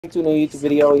To a new YouTube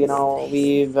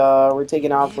video. We're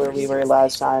taking off where we were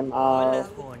last time. But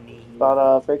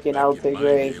freaking El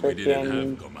Tigre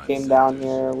freaking came down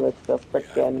here with the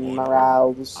freaking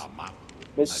Morales,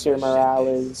 Mr.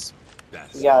 Morales.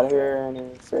 We got her and her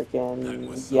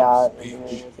freaking yacht and her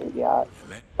with her yacht.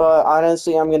 But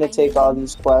honestly, I'm gonna take all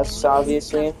these quests.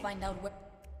 Obviously,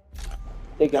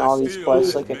 taking all these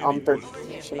quests like an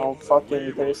unprofessional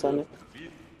fucking person.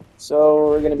 So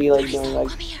we're gonna be like doing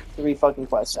like 3 fucking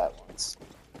quests at once.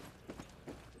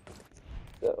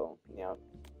 So yeah.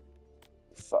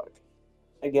 Fuck.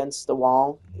 Against the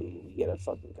wall. You get a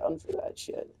fucking gun for that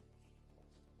shit.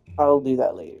 I'll do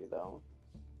that later though.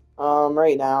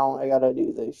 Right now I gotta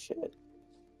do this shit.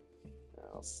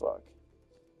 Oh fuck.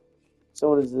 So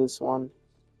what is this one?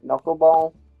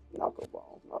 Knuckleball?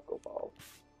 Knuckleball. Knuckleball.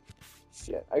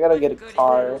 Shit. I gotta get a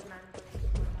car.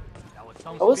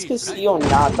 How is Castillo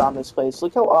not on this place?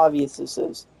 Look how obvious this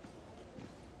is.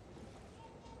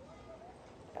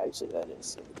 Actually that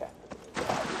is kind of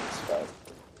obvious, but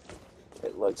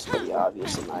it looks pretty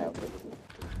obvious in my opinion.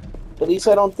 At least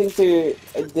I don't think the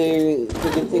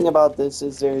good thing about this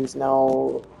is there's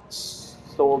no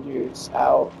soldiers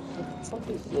out. What the fuck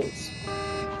is this?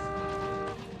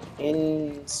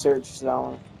 In search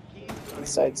zone.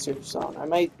 Inside search zone. I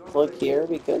might click here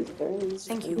because there is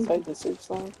inside the search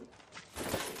zone.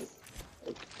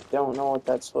 I don't know what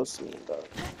that's supposed to mean, but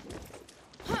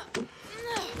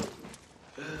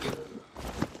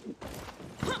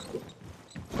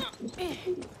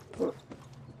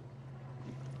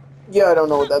yeah, I don't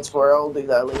know what that's for. I'll do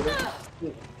that later.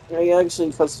 I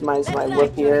actually customize my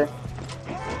whip here.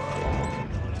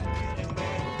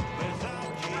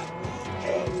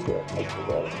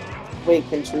 Wait,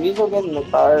 can Chorizo get in the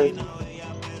car?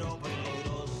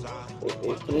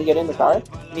 Wait, can he get in the car?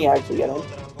 Can he actually get in?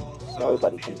 No,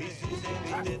 everybody can.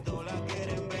 Oh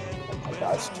my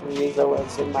gosh, Chorizo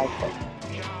is in my car.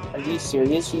 Are you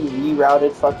serious? You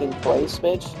rerouted fucking place,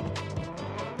 bitch?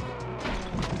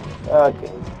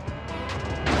 Okay.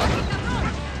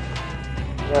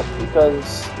 Yep,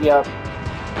 because, yep.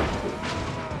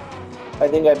 I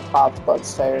think I popped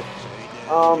Bud's tire.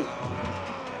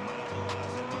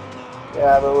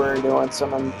 Yeah, but we're doing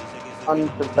some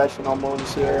unprofessional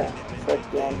moves here.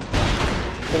 Freaking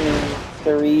doing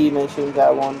 3 missions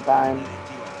at one time.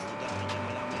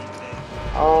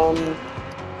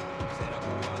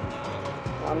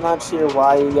 I'm not sure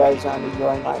why you guys aren't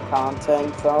enjoying my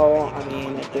content, though. I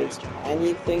mean, if there's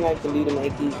anything I can do to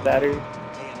make these better,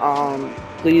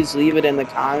 please leave it in the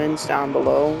comments down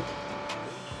below.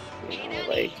 You know,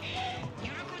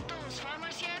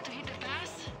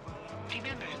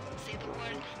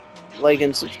 like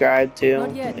and subscribe too.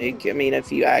 Like, I mean,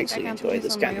 if you actually enjoy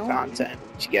this kind of content,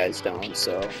 which you guys don't,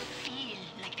 so.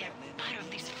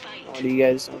 Why do you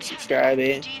guys don't subscribe,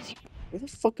 eh? Where the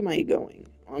fuck am I going?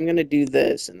 Well, I'm gonna do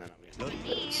this, and then I'm gonna do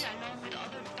this.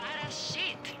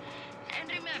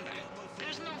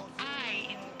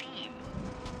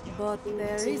 But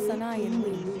there is an eye in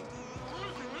me.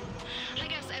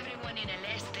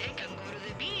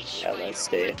 Yeah, let's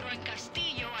stay.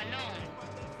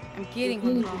 I'm kidding,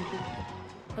 Hondron.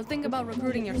 I'll think about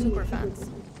recruiting your super fans.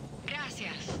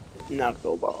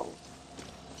 Knuckleball.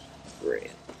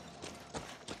 Great.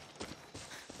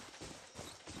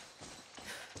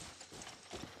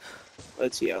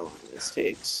 Let's see how long this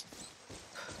takes.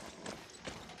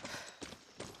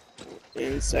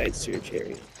 Inside search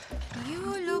area. You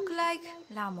look like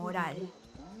La Moral.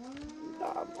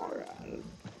 La Moral.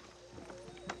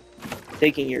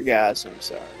 Taking your gas, I'm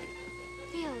sorry.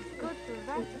 Feels good to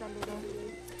rest a little.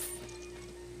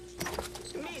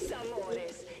 Mis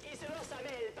amores, it's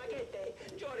Rosamel Paquete,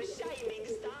 your shining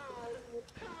star.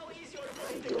 How is your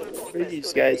political What are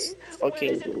these guys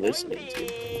fucking listening to?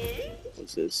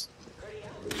 What's this?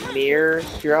 Mirror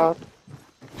drop?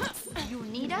 You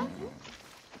need us?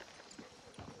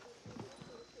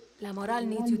 La Moral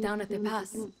needs you down at the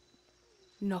pass.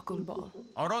 Knuckleball.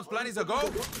 Auron's plan is a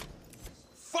go?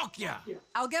 Fuck yeah!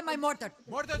 I'll get my mortar.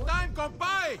 Mortar time,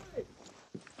 compay!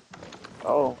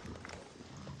 Oh.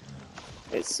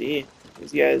 I see.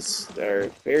 These guys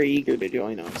are very eager to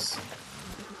join us.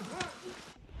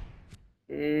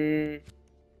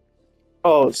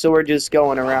 Oh, so we're just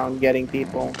going around getting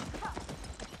people.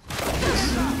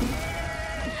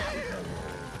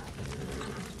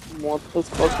 What the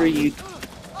fuck are you...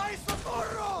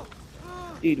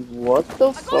 Dude, what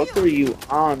the fuck are you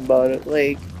on, bud?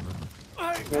 Like,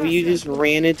 bro, you just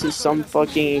ran into some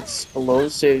fucking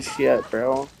explosive shit,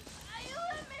 bro.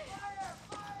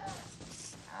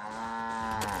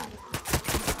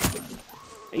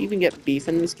 I even get beef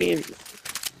in this game?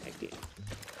 I can't.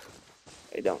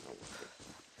 I don't know.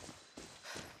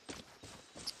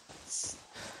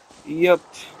 Yep.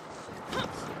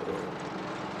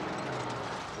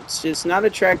 Let's just not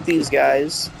attract these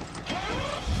guys.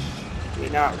 We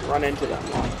not run into them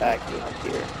while I'm backing up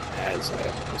here, as I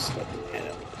almost fucking hit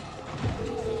him.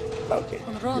 Okay,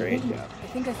 Ron, great job. I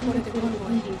think I spotted the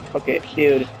convoy. Okay,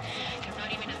 dude. They're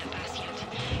not even at the pass yet.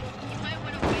 You might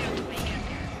want to wait until they get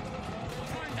there.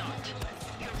 Or not.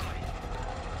 You're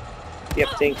good. Yep,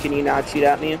 Tank, can you not shoot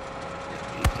at me? You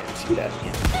can't shoot at me.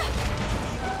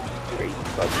 Are you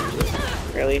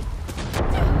fucking really?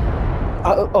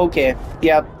 Okay.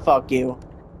 Yep, fuck you.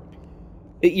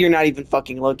 You're not even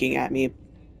fucking looking at me.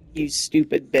 You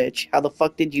stupid bitch. How the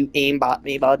fuck did you aimbot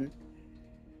me, bud?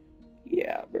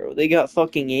 Yeah, bro. They got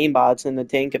fucking aimbots in the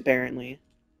tank, apparently.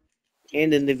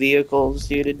 And in the vehicles,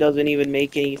 dude. It doesn't even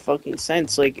make any fucking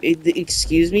sense. Like,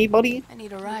 excuse me, buddy? I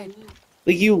need a ride.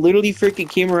 Like, you literally freaking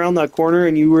came around that corner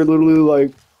and you were literally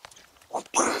like...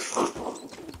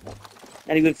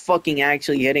 Not even fucking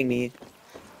actually hitting me.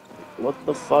 What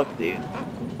the fuck, dude?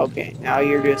 Okay, now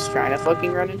you're just trying to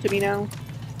fucking run into me now?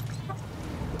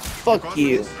 Fuck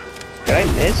you. Did I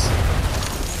miss?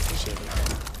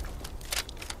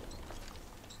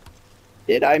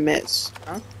 Did I miss?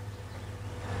 Huh?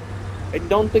 I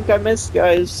don't think I missed,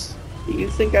 guys. Do you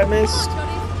think I missed?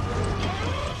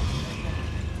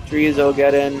 Treezo,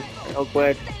 get in real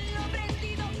quick.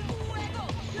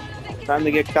 Time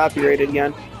to get copyrighted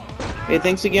again. Hey,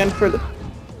 thanks again for the...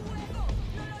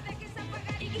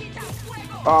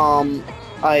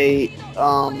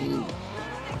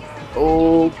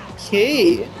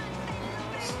 Okay.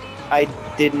 I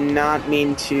did not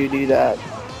mean to do that.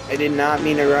 I did not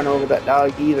mean to run over that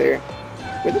dog either.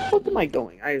 Where the fuck am I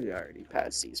going? I already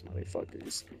passed these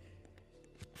motherfuckers.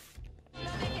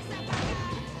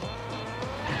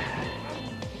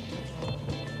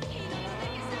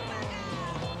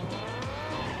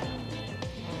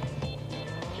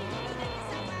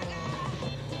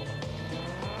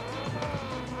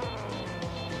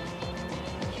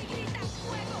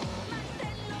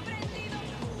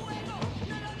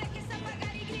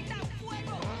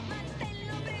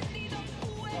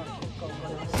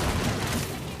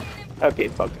 Okay,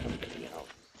 fuck it. I'm getting out.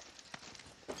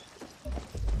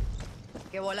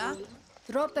 ¿Qué bola?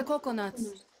 Drop the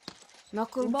coconuts.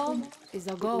 Knuckleball is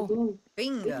a go.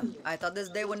 Pinga. I thought this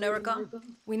day would never come.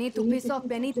 We need to piss off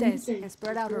Benitez and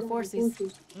spread out her forces.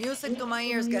 Music to my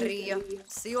ears, guerrilla.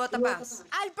 See you at the pass.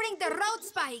 I'll bring the road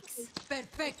spikes.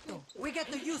 Perfecto. We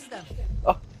get to use them.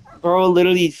 Oh, bro,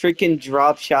 literally freaking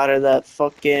drop shot of that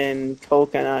fucking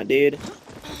coconut, dude.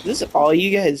 This is all you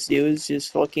guys do is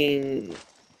just fucking...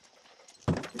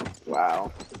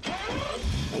 Wow.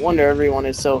 I wonder everyone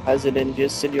is so hesitant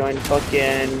just to join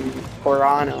fucking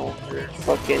Corano or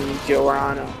fucking Joe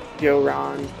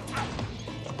Ron.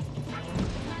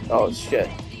 Oh shit.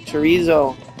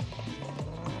 Chorizo,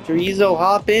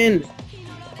 hop in!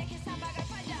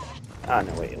 Ah,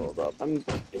 no, wait, hold up. I'm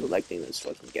collecting this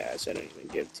fucking gas. I don't even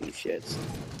give two shits.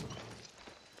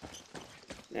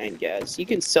 9 gas. You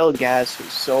can sell gas for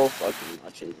so fucking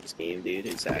much in this game, dude.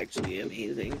 It's actually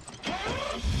amazing.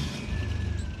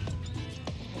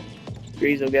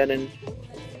 Grease will get in.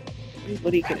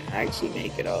 Anybody can actually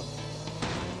make it up.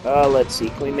 Let's see.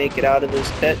 Can we make it out of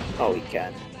this pit? Oh, we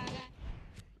can.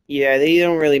 Yeah, they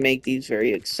don't really make these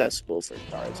very accessible for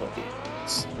cars, I'll be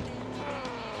honest.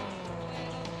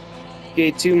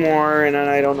 Okay, 2 more, and then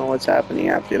I don't know what's happening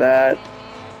after that.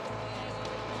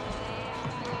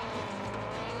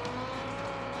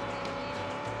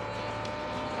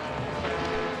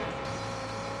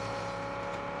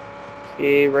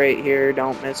 Okay, right here,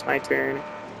 don't miss my turn.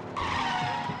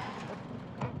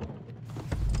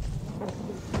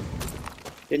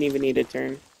 Didn't even need a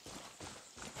turn.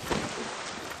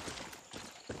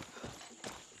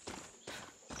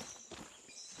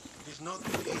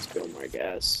 Let's go more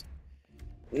gas.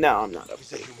 No, I'm not up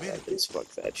to that. Just fuck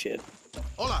that shit.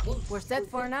 Hola. We're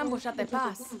set for an ambush at the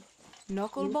pass.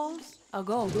 Knuckleballs, a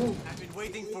go. I've been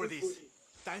waiting for this.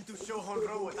 Time to show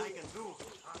Honro what I can do.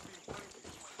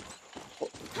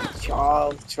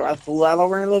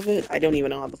 I don't even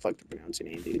know how the fuck to pronounce your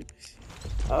name, dude.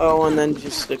 Oh, and then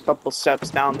just a couple steps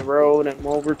down the road, and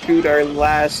we'll recruit our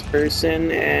last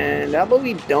person, and how about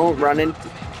we don't run into...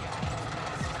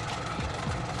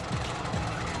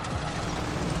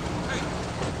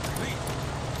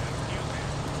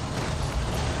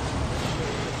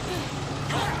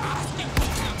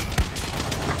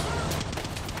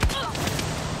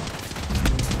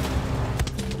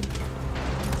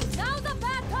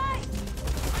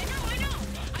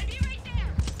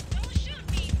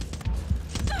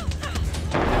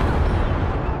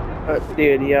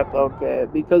 Dude, yep, okay.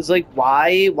 Because, like,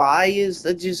 why is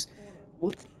that just...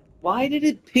 What? Why did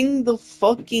it ping the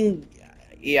fucking...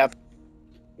 Yep.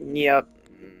 Yep.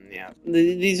 Yeah.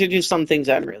 These are just some things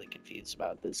I'm really confused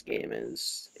about. This game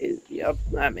is... Yep,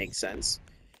 that makes sense.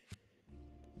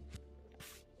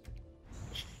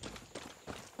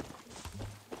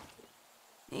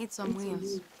 Need some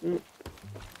wheels.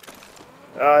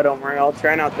 Don't worry, I'll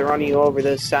try not to run you over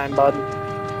this time, bud.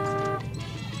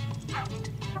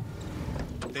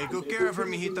 Take good care of her,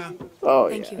 mijita. Oh,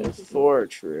 Thank yeah, you. for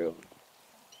true.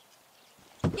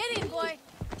 Get in, boy.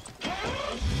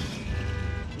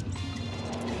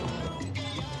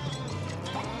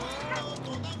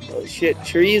 Oh shit,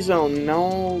 Chorizo,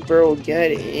 no, bro,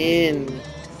 get in.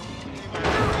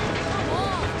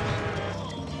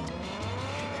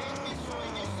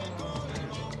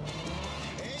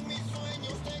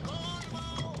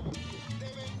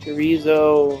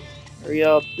 Chorizo, hurry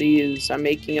up, please. I'm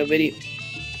making a video.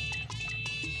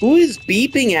 Who is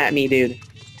beeping at me, dude?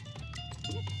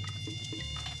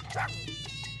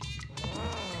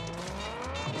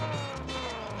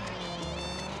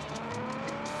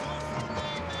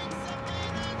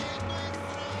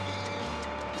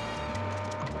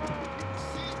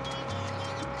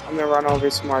 I'm gonna run over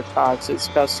some more cocks. It's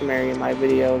customary in my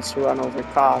videos to run over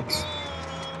cocks.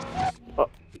 Oh,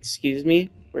 excuse me?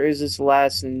 Where is this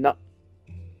last nut?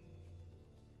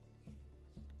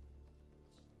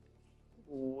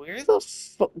 Where the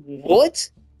fuck? What?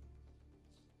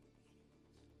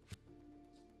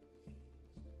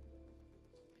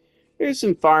 There's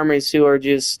some farmers who are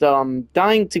just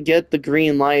dying to get the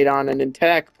green light on an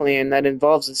attack plan that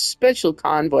involves a special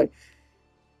convoy.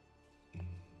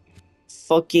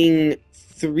 Fucking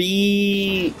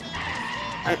 3...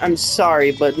 I'm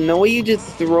sorry, but no way you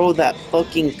just throw that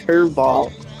fucking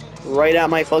curveball right at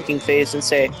my fucking face and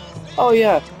say, oh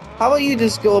yeah, how about you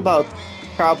just go about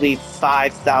probably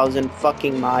 5,000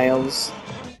 fucking miles.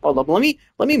 Hold up, let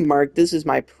me mark this as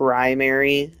my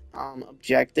primary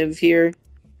objective here.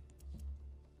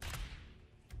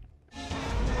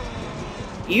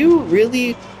 You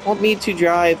really want me to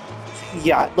drive,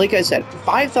 yeah, like I said,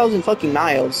 5,000 fucking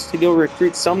miles to go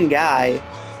recruit some guy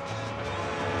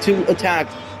to attack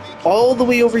all the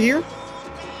way over here?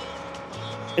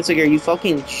 It's like, are you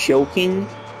fucking choking?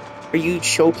 Are you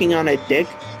choking on a dick?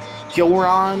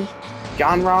 Joron?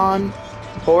 Johnron?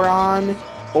 Horon?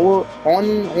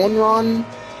 Honron?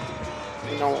 I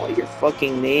don't know what your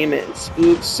fucking name is.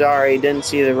 Oops, sorry, didn't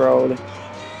see the road.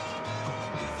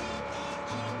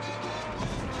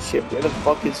 Shit, where the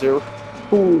fuck is there?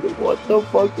 Ooh, what the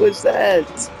fuck was that?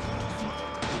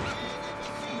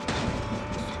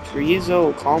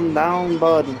 Chorizo, calm down,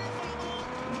 bud.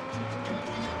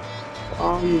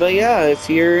 But yeah, if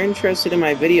you're interested in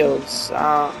my videos,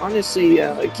 honestly,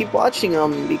 keep watching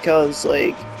them because,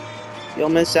 like, you'll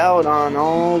miss out on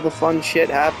all the fun shit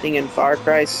happening in Far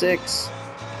Cry 6.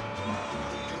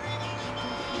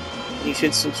 You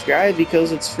should subscribe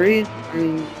because it's free.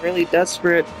 I'm really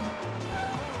desperate.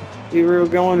 We were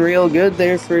going real good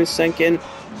there for a second.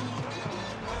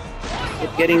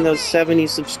 With getting those 70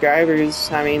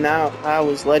 subscribers, I mean, that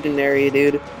was legendary,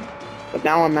 dude. But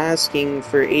now I'm asking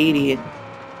for 80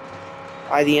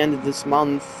 by the end of this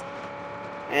month.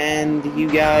 And you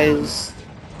guys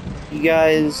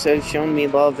have shown me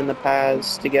love in the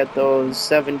past to get those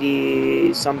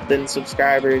 70-something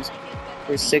subscribers.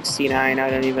 Or 69, I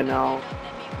don't even know.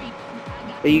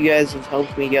 But you guys have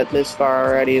helped me get this far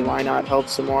already, why not help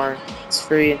some more? It's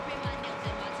free.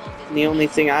 And the only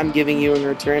thing I'm giving you in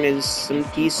return is some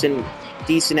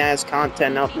decent-ass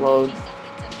content upload.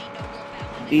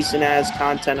 Decent-ass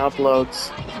content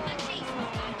uploads.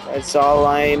 That's all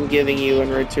I am giving you in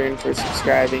return for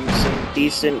subscribing. Some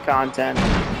decent content.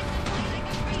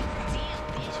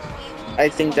 I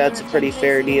think that's a pretty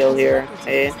fair deal here,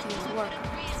 eh?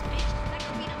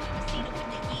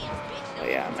 Oh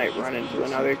yeah, I might run into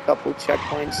another couple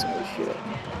checkpoints. Oh shit.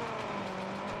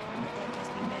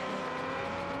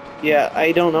 Yeah,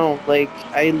 I don't know. Like,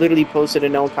 I literally posted a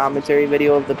no commentary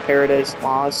video of the Paradise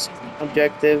Lost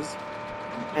objective.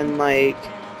 And like,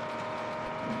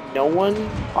 no one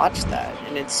watched that.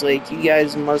 And it's like, you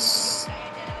guys must...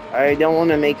 I don't want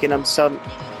to make an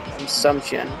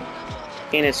assumption.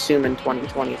 Can't assume in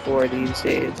 2024 these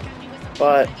days.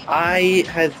 But I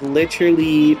have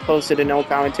literally posted a no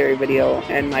commentary video,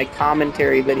 and my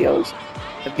commentary videos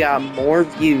have got more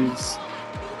views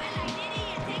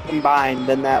combined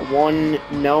than that one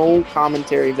no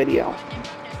commentary video.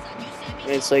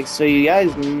 And it's like, so you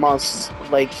guys must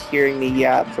like hearing me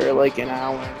yap for like an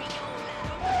hour.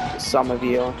 Some of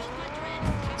you.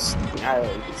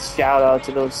 Shout out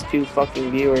to those 2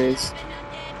 fucking viewers.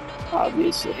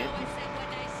 Obviously.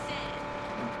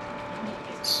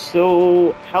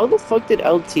 So, how the fuck did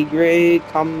El Tigre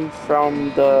come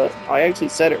from the... Oh, I actually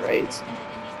said it right.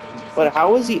 But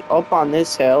how was he up on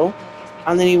this hill?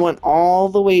 And then he went all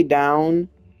the way down.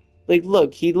 Like,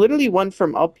 look, he literally went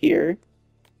from up here.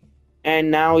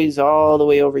 And now he's all the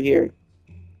way over here.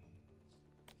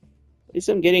 At least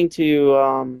I'm getting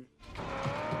to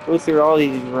go through all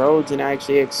these roads and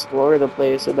actually explore the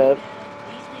place a bit.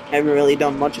 I haven't really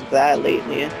done much of that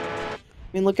lately. I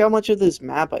mean, look how much of this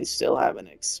map I still haven't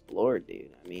explored,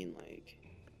 dude. I mean,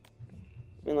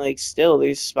 like, still,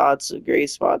 there's spots, gray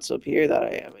spots up here that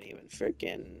I haven't even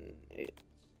freaking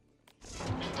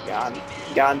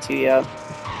gone to yet.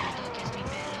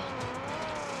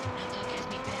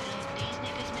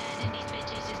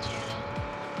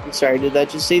 I'm sorry, did that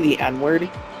just say the N-word?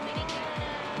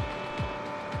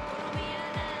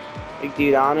 Like,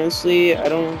 dude, honestly, I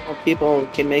don't know how people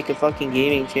can make a fucking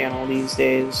gaming channel these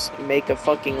days and make a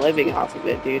fucking living off of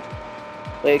it, dude.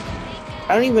 Like,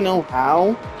 I don't even know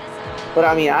how, but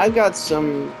I mean, I've got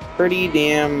some pretty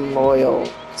damn loyal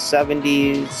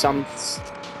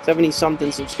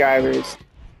 70-something subscribers.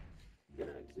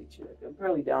 I'm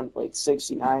probably down to like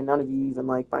 69. None of you even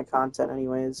like my content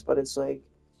anyways, but it's like,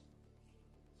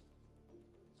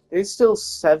 there's still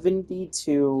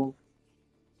 72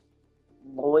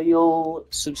 loyal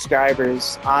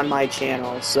subscribers on my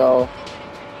channel, so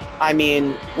I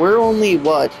mean, we're only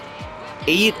what,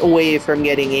 8 away from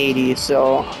getting 80,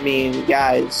 so I mean,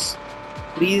 guys,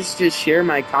 please just share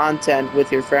my content with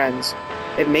your friends.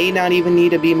 It may not even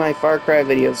need to be my Far Cry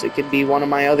videos, it could be one of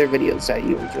my other videos that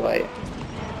you enjoy.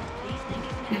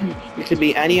 It could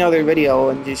be any other video,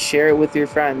 and just share it with your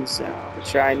friends.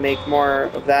 Try and make more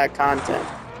of that content.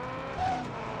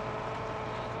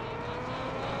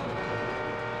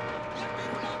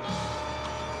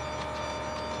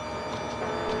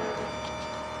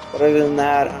 But other than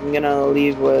that, I'm gonna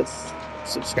leave with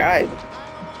subscribe.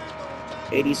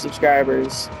 80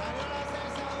 subscribers.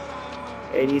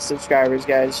 80 subscribers,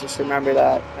 guys. Just remember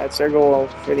that. That's our goal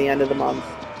for the end of the month.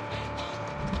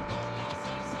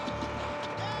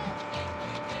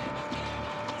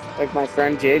 Like my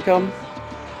friend Jacob,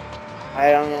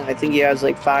 I don't know, I think he has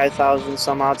like 5,000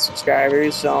 some odd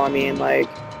subscribers, so I mean, like,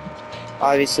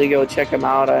 obviously go check him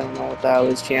out. I don't know what the hell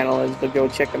his channel is, but go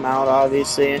check him out,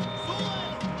 obviously.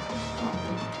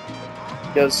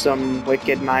 Does some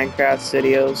wicked Minecraft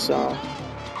videos, so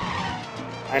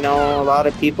I know a lot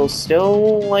of people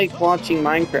still like watching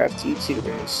Minecraft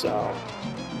YouTubers, so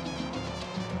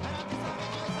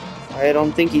I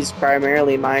don't think he's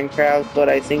primarily Minecraft, but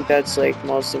I think that's like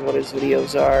most of what his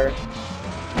videos are.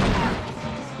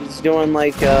 He's doing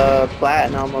like a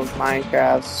platinum of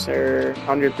Minecraft, or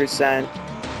 100%,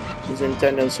 as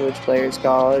Nintendo Switch players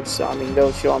call it, so I mean,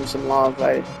 go show him some love.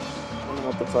 I don't know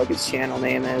what the fuck his channel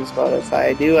name is, but if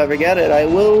I do ever get it, I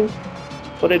will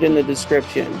put it in the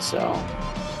description, so.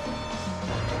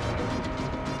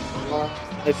 Well,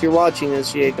 if you're watching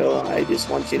this, Jaco, I just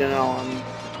want you to know I'm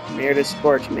here to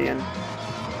support you, man.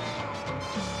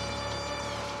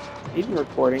 Even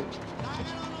recording.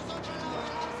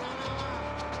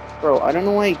 Bro, I don't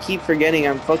know why I keep forgetting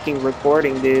I'm fucking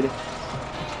recording, dude.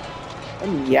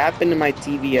 I'm yapping to my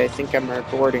TV, I think I'm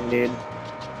recording, dude.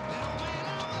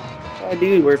 Oh,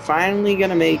 dude, we're finally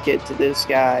gonna make it to this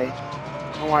guy. I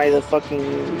don't know why the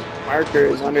fucking marker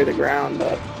is under the ground,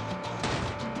 but...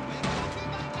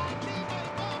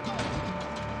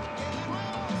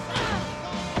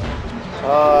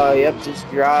 yep, just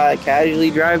casually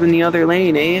driving the other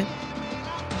lane, eh?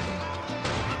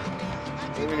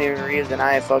 The only reason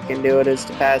I fucking do it is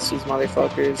to pass these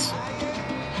motherfuckers.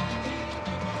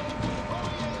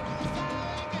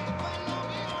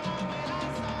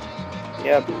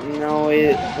 Yep, no,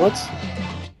 what's...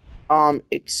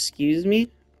 excuse me?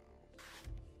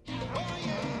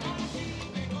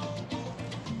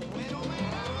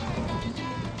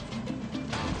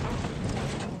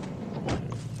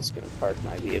 Just gonna park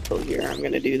my vehicle here. I'm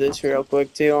gonna do this real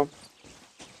quick, too.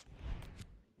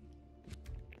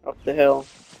 Up the hill.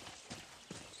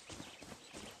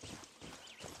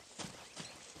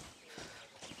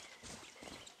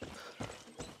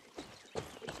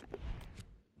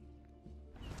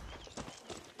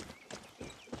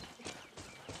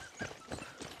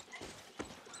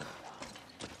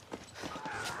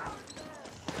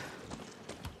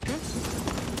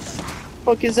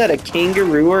 Fuck, is that a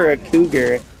kangaroo or a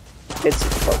cougar? It's a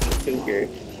fucking cougar.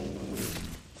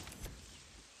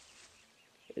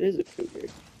 It is a cougar.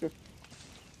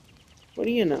 What do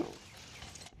you know?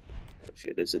 Oh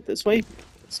shit, is it this way?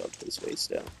 It's up this way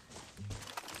still.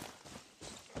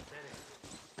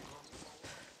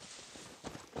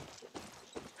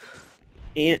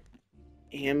 And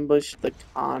ambush the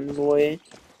convoy.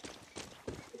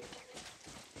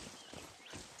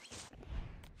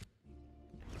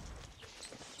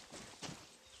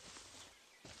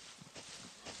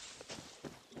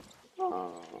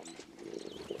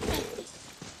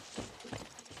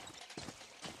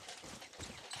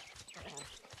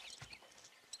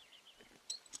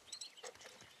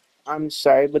 I'm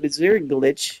sorry, but is there a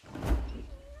glitch?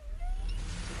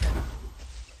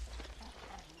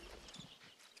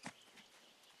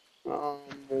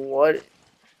 What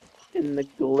in the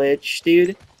glitch,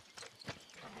 dude?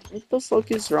 What the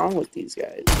fuck is wrong with these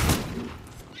guys?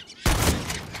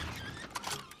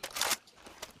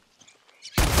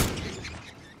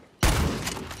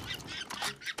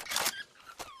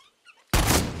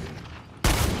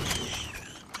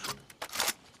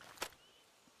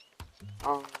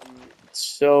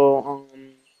 So,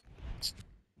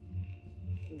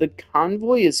 the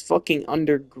convoy is fucking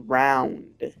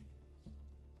underground.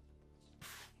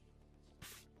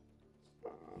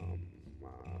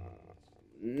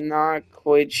 Not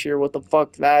quite sure what the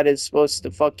fuck that is supposed to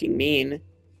fucking mean.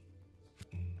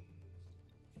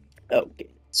 Okay,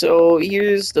 so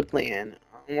here's the plan.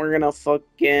 We're gonna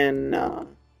fucking,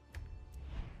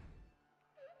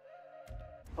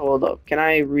 hold up. Can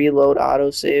I reload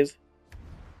autosave?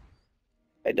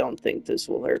 I don't think this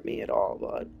will hurt me at all,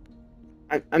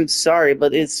 but I'm sorry,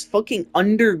 but it's fucking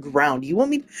underground. You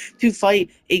want me to fight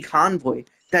a convoy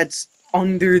that's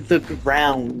under the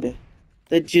ground?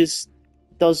 That just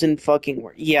doesn't fucking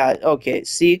work. Yeah, okay,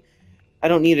 see? I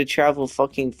don't need to travel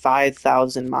fucking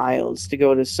 5,000 miles to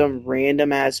go to some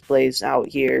random ass place out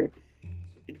here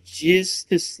just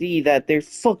to see that they're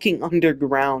fucking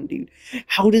underground, dude.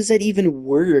 How does that even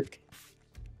work?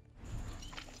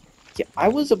 Yeah, I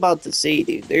was about to say,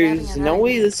 dude, there's no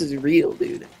way this is real,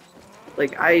 dude.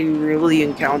 Like, I really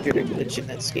encountered a glitch in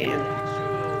this game.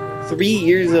 3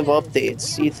 years of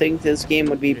updates. You think this game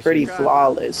would be pretty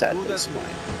flawless at this point.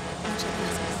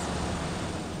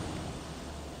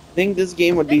 I think this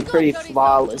game would be pretty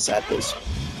flawless at this point.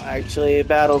 Actually,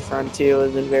 Battlefront 2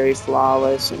 isn't very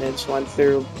flawless, and it's went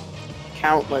through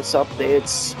countless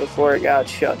updates before it got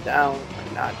shut down.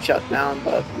 Not shut down,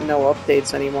 but no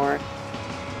updates anymore.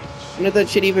 When did that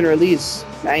shit even release?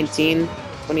 2019?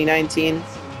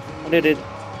 When did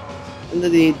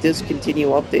they discontinue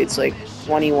updates? Like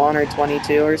 21 or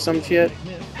 22 or some shit?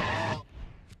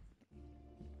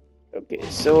 Okay,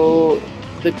 so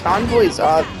the convoy's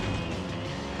off.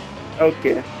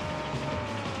 Okay.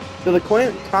 So the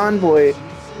convoy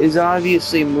is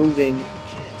obviously moving.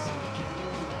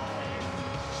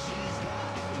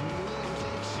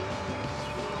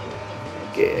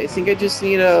 Okay, I think I just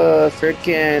need a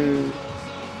frickin'...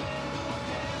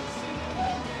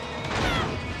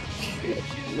 Shit,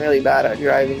 I'm really bad at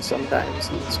driving sometimes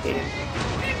in this game.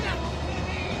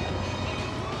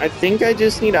 I think I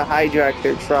just need to hijack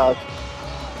their truck.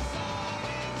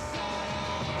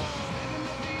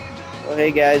 Well,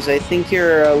 hey guys, I think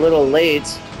you're a little late.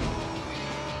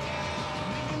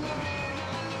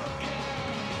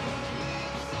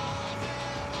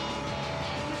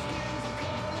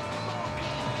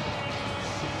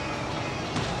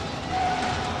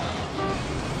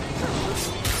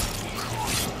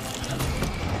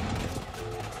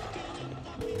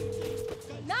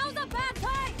 Now's a bad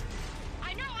time!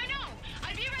 I know.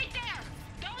 I'll be right there.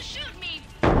 Don't shoot me.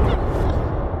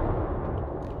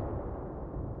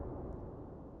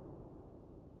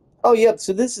 Oh, yep,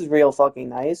 so this is real fucking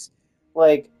nice.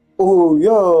 Like, oh,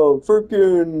 yeah,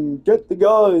 freaking get the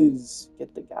guys.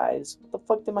 Get the guys. What the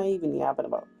fuck am I even yapping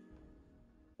about?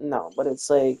 No, but it's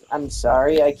like, I'm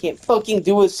sorry, I can't fucking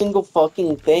do a single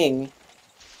fucking thing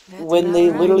when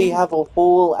they literally have a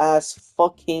whole ass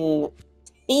fucking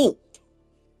tank.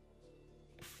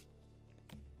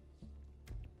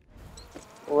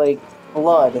 Like,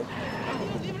 blood.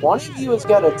 One of you has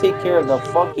gotta take care of the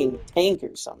fucking tank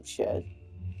or some shit.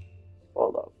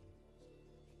 Hold up.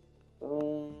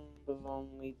 Boom, boom.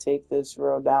 We take this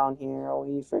road down here.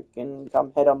 We freaking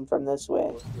come hit them from this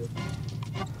way.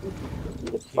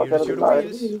 Get the fuck out of the car.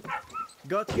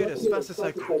 Got here as fast as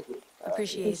I could.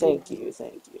 Appreciate it. Thank you.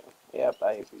 Yep,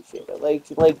 I appreciate it.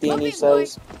 Like Danny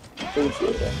says,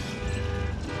 appreciate it.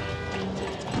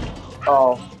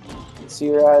 Oh, see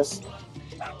your ass.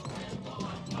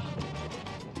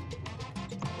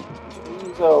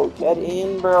 Ezo, get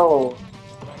in, bro.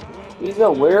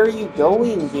 Ezo, where are you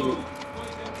going, dude?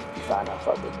 Fine, I'll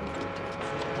fuck it.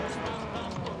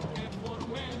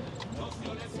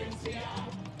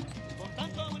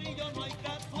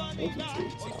 Thank you,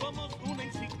 Teresa.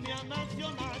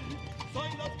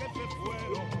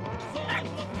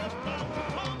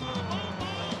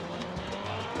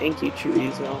 Thank you,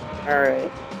 chorizo.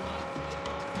 Alright.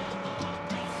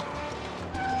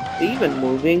 Are they even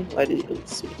moving?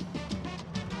 Let's see.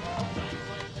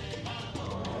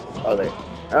 Oh, there.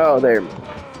 Oh, there.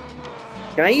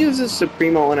 Can I use a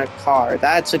Supremo in a car?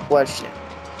 That's a question.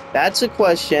 That's a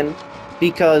question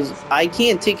because I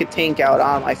can't take a tank out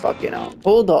on my fucking own.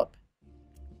 Hold up.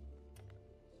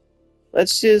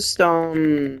 Let's just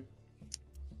let's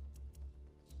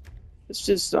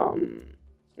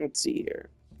see here.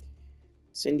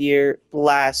 Incendiary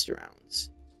blast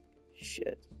rounds.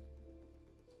 Shit.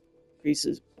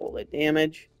 Increases bullet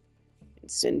damage.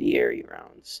 Incendiary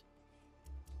rounds.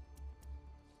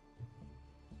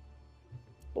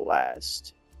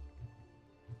 Blast.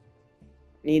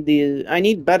 I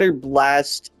need better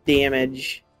blast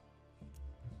damage.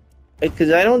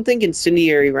 Because I don't think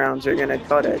incendiary rounds are gonna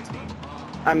cut it.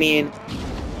 I mean,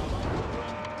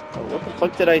 oh, what the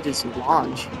fuck did I just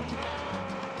launch?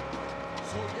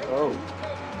 Oh.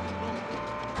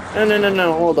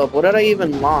 No, hold up. What did I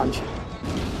even launch?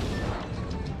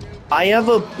 I have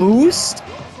a boost?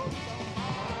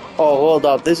 Oh, hold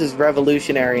up. This is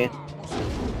revolutionary.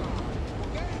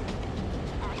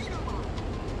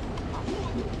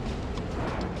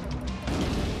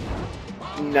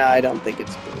 No, I don't think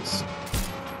it's boost.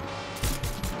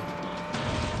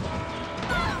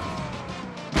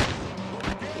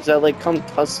 Does that like come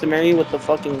customary with the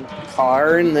fucking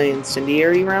car and the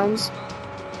incendiary rounds?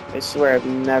 I swear I've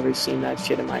never seen that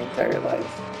shit in my entire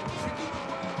life.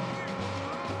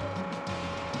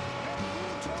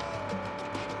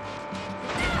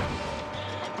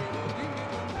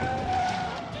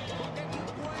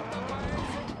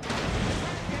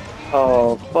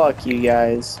 Oh, fuck you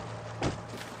guys.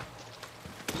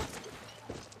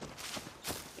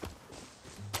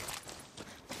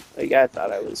 Like, I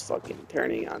thought I was fucking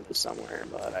turning onto somewhere,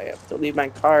 but I have to leave my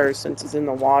car since it's in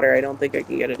the water. I don't think I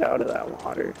can get it out of that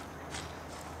water.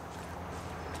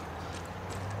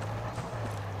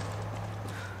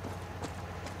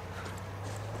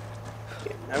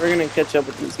 Okay, I'm never gonna catch up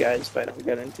with these guys if I don't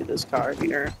get into this car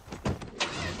here.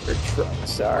 Or truck,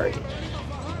 sorry.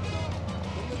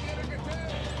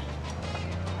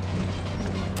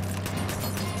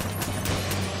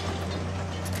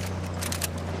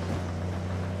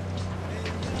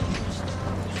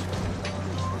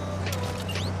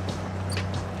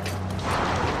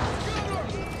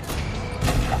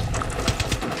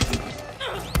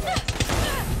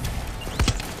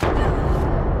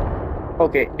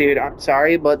 Okay, dude, I'm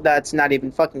sorry, but that's not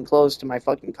even fucking close to my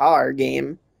fucking car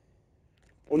game.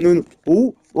 Oh, no.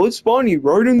 Oh, let's spawn you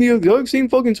right in the exact same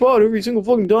fucking spot every single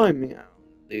fucking time. Yeah,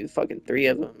 dude, fucking 3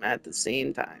 of them at the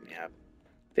same time, yeah.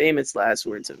 Famous last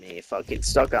words of me, fucking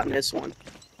stuck on this one.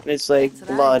 And it's like,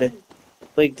 blood.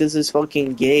 Like, this is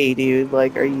fucking gay, dude.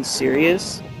 Like, are you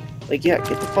serious? Like, yeah,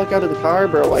 get the fuck out of the car,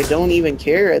 bro. I don't even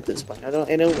care at this point. I don't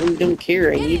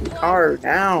care. I need the car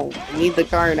now. I need the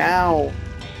car now.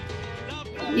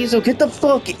 Ezo, get the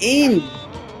fuck in!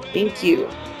 Thank you.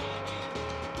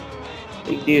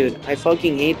 Like, dude, I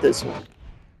fucking hate this one.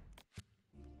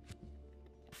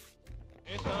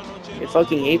 I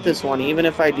fucking hate this one. Even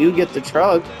if I do get the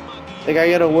truck, like, I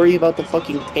gotta worry about the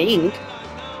fucking tank.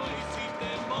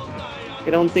 I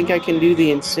don't think I can do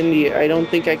the incendiary. I don't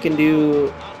think I can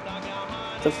do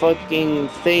the fucking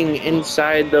thing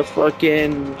inside the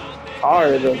fucking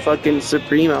car, the fucking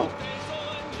Supremo.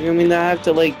 You know what I mean? I have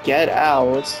to, like, get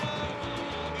out.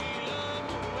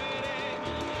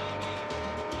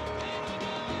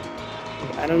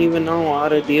 I don't even know how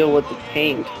to deal with the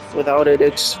tank without it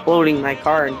exploding my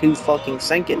car in 2 fucking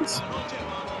seconds.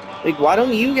 Like, why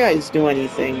don't you guys do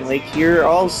anything? Like, you're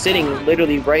all sitting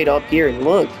literally right up here, and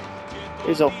look.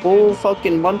 There's a whole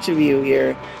fucking bunch of you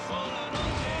here.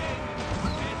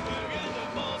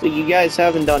 So you guys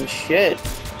haven't done shit.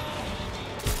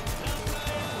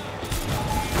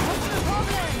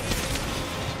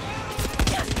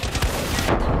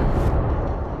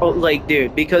 Oh, like,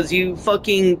 dude, because you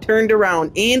fucking turned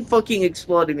around and fucking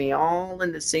exploded me all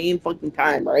in the same fucking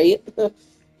time, right?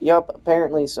 Yup,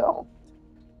 apparently so.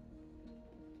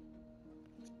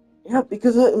 Yeah,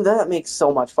 because that makes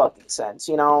so much fucking sense,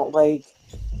 you know? Like,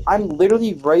 I'm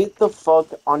literally right the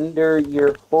fuck under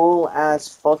your whole ass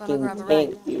fucking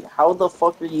tank, dude. How the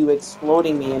fuck are you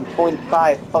exploding me in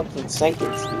 0.5 fucking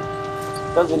seconds, dude?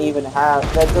 That doesn't even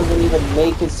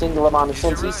make a single amount of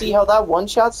sense. You see how that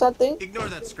one-shots that thing? Ignore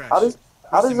that scratch. How does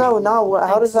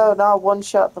that not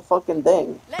one-shot the fucking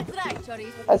thing? Let's ride,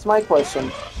 chorizo. That's my question.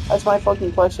 That's my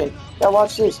fucking question. Yeah,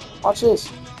 watch this. Watch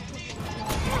this.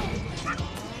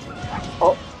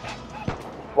 Oh.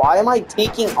 Why am I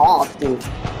taking off, dude?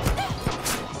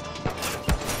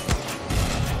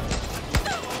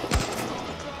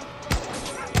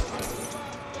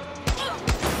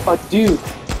 Dude.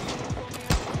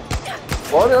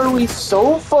 What are we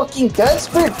so fucking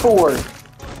desperate for?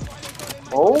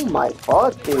 Oh my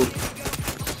fuck, dude.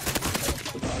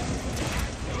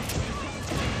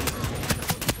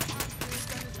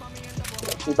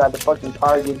 Too bad the fucking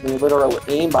car gives me literal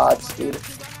aimbots, dude.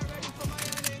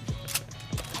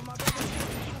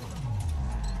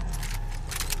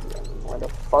 Why the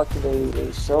fuck are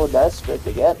they so desperate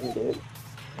to get me, dude?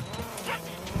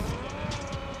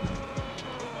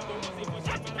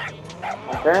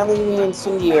 Apparently the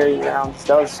incendiary rounds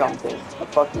does something to the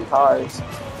fucking cars.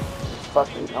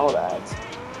 Fucking know that.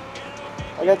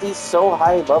 I got these so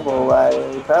high level that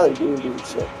they probably do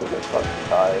shit to the fucking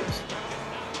cars.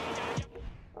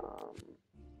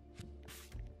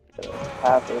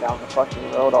 Halfway down the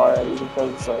fucking road already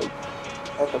because like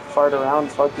I have to fart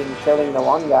around fucking killing the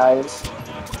one guys.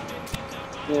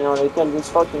 You know, they couldn't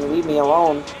just fucking leave me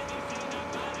alone.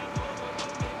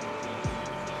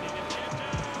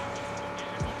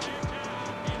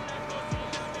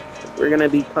 We're gonna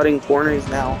be cutting corners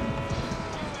now.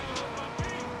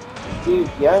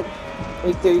 Dude, yeah.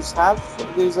 Like there's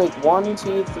like 1,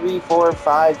 2, 3, 4,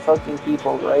 5 fucking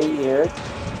people right here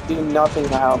do nothing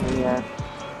to help me here.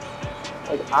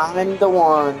 Like I'm the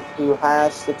one who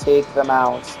has to take them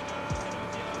out.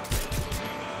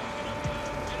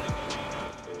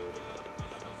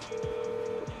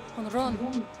 On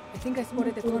run. I think I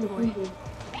spotted the convoy. Bingo.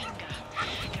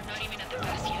 They're not even at the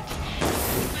pass yet.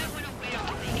 You might want to wait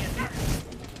until they get there.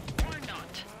 Or not.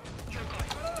 You're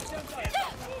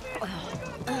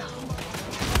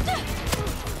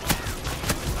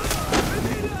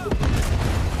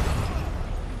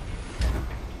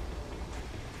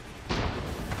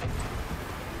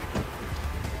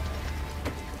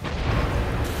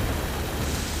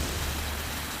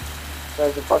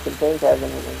Does the fucking tank have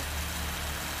anything?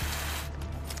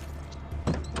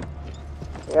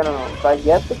 I don't know. If I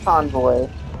get the convoy,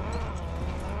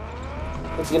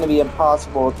 it's gonna be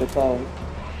impossible with the tank.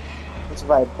 Because if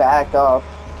I back up,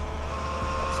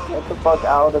 let's get the fuck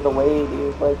out of the way,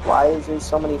 dude. Like, why is there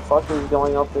so many fuckers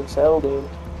going up this hill, dude?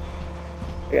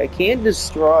 Like, I can't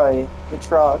destroy the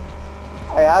truck.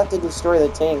 I have to destroy the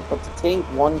tank, but the tank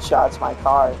one-shots my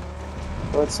car.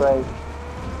 So it's like...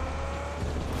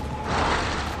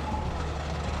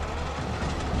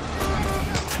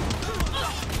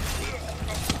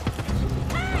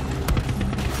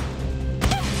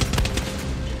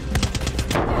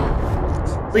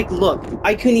 Like, look,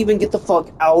 I couldn't even get the fuck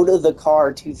out of the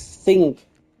car to think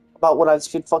about what I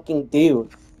should fucking do.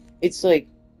 It's like,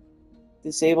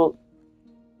 disable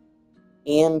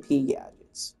EMP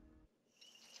gadgets.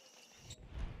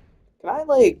 Can I,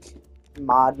 like,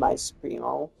 mod my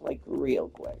Supremo, like, real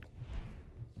quick?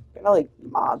 Can I, like,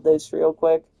 mod this real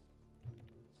quick?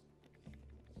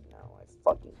 No, I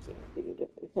fucking can't, dude.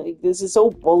 Like, this is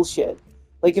so bullshit.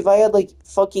 Like, if I had, like,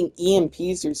 fucking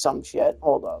EMPs or some shit.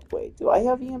 Hold up, wait. Do I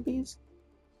have EMPs?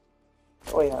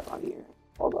 What do I have on here?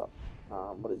 Hold up.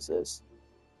 What is this?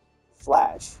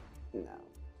 Flash. No.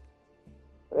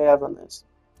 What do I have on this?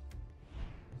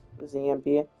 Is the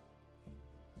EMP?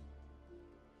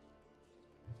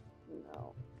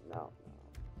 No. No.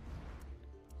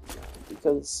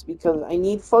 Because I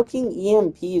need fucking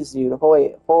EMPs, dude.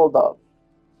 Wait, hold up.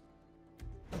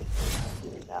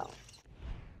 No.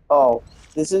 Oh.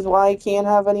 This is why I can't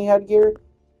have any headgear?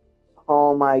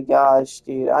 Oh my gosh,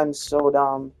 dude. I'm so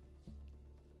dumb.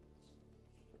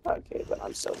 Okay, but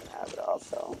I'm still gonna have it off,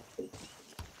 though.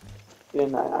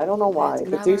 Dude, I don't know why.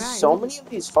 But there's so many of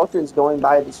these fuckers going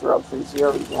by this road for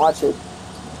 0. You can watch it.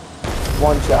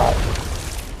 One shot.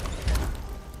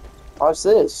 Watch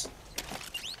this.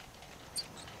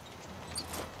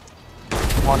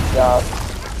 One shot.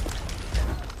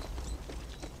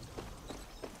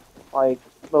 Like...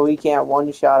 But we can't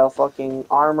one-shot a fucking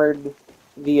armored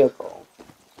vehicle.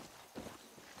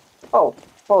 Oh,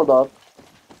 hold up.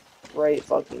 Right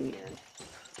fucking here.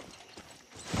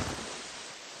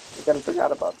 I kind of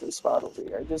forgot about this spot over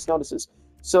here. I just noticed this.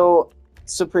 So,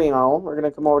 Supremo. We're going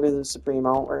to come over to the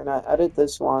Supremo. We're going to edit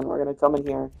this one. We're going to come in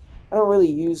here. I don't really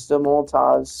use the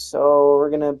Molotovs, so we're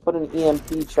going to put an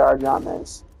EMP charge on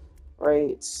this.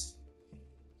 Right.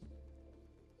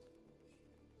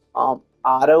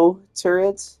 Auto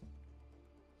turret?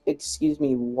 Excuse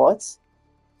me, what?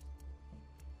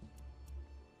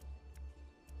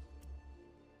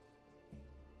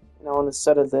 Now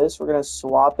instead of this, we're gonna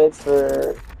swap it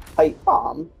for pipe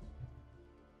bomb.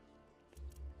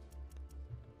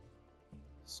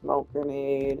 Smoke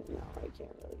grenade. No, I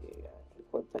can't really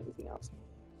equip anything else.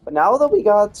 But now that we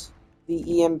got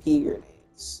the EMP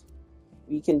grenades,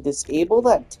 we can disable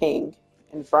that tank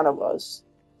in front of us.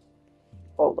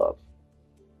 Hold up.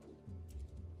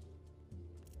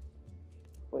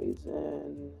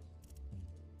 Poison.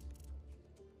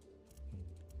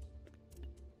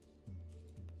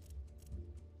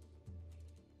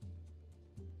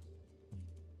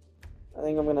 I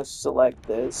think I'm gonna select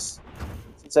this.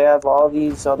 Since I have all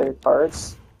these other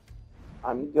parts,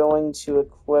 I'm going to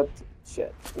equip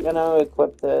shit. I'm gonna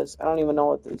equip this. I don't even know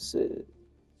what this is.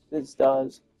 This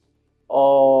does.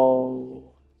 Oh,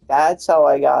 that's how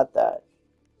I got that.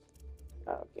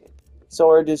 Okay. So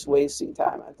we're just wasting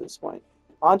time at this point.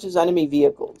 Launches enemy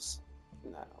vehicles.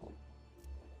 No.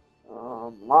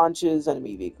 Launches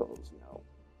enemy vehicles. No.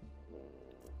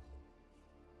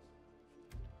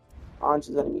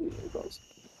 Launches enemy vehicles.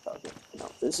 Okay. No.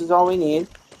 This is all we need.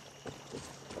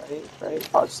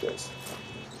 Right? Watch this.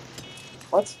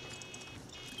 What?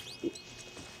 Okay.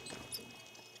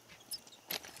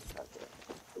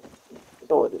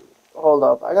 Hold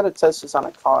up. I gotta test this on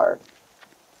a car.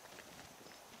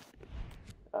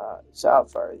 So how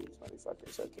far are these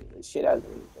motherfuckers? Okay, this shit hasn't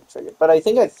even been triggered. But I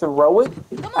think I throw it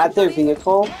at their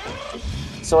vehicle.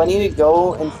 So I need to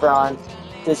go in front,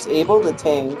 disable the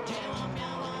tank.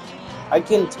 I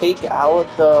can take out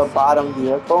the bottom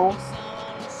vehicle.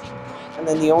 And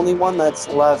then the only one that's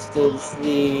left is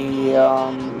the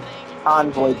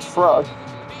convoy truck.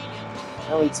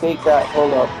 And we take that.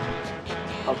 Hold up.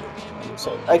 Okay.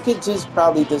 So I could just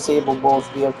probably disable both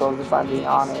vehicles if I'm being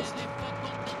honest.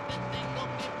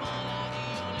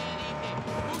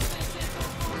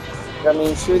 I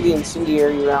mean, sure, the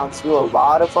incendiary rounds do a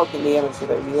lot of fucking damage to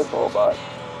their vehicle, but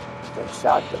I'm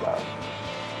shocked about it.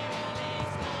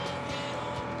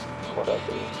 What up,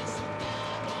 dude?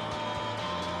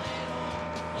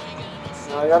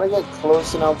 Now I gotta get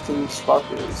close enough to these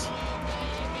fuckers.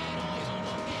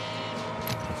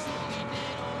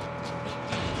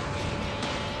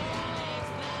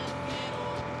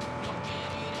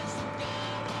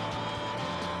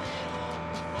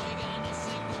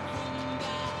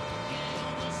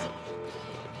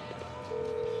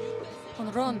 On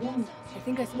Ron, I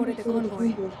think I spotted a convoy.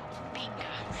 Bingo. You're not even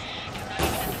at the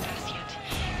pass yet.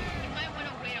 You might want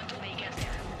to wait until they get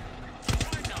there.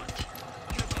 Or not.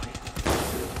 You're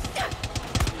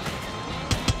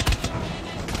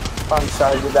going. I'm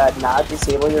sorry, did that not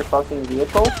disable your fucking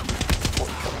vehicle?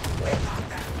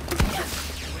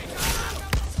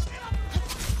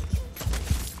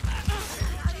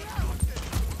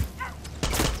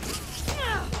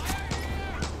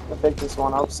 I'll pick this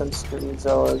one up since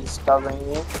Chorizo is covering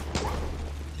you.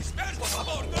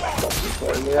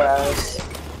 Okay, your ass.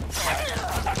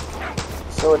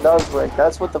 So it does work.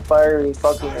 That's what the fiery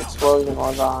fucking explosion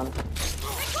was on.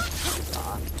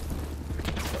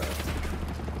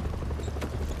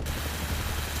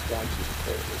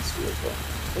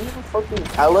 They have a fucking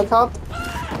helicopter?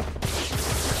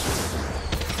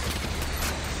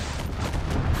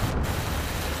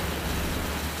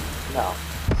 No.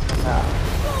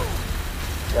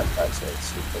 Yep, that's right,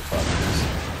 stupid fuckers.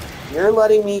 You're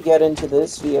letting me get into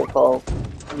this vehicle,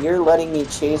 and you're letting me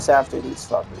chase after these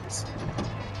fuckers.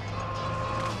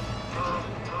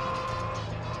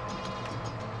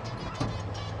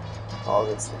 Oh,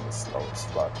 this thing is slow as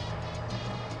fuck.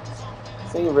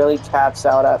 This thing really caps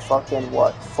out at fucking,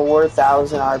 what,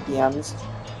 4,000 RPMs?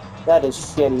 That is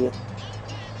shitty.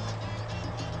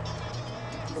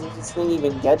 What does this thing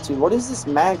even get to? What is this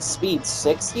max speed?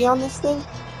 60 on this thing?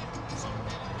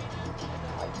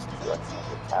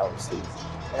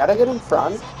 I gotta get in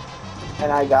front,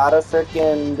 and I gotta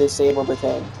frickin' disable the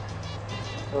tank.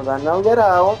 So then they'll get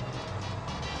out.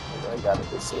 I gotta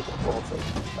disable both of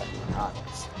them, if I'm being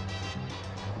honest.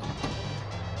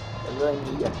 I really need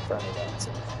to get in front of that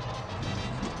thing.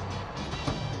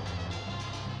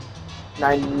 Can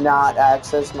I not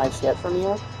access my shit from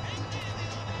here?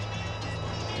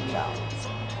 No.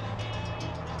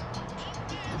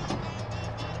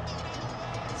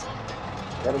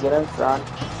 Gotta get in front.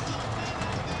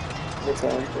 The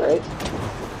tank, right?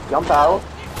 Jump out.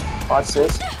 Watch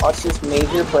this. Watch this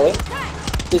major play.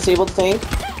 Disable the tank.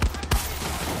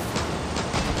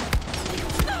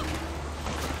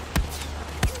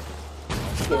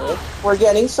 Okay. We're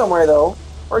getting somewhere though.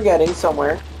 We're getting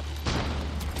somewhere.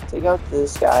 Take out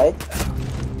this guy.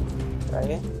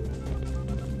 Right?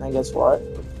 And guess what?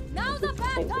 Now's the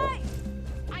bad time!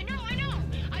 I know.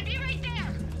 I'll be right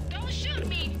there. Don't shoot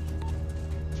me.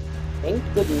 Tank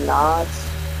did not.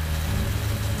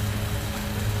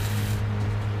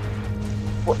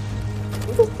 What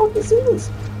the fuck is this?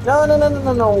 No.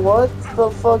 What the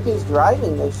fuck is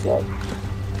driving this shit?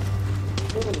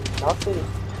 Nothing.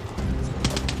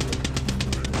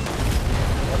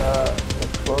 But,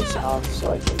 get close enough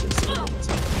so I can just see it.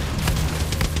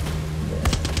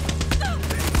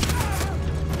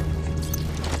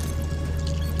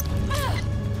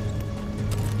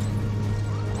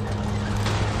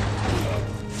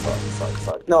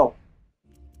 No.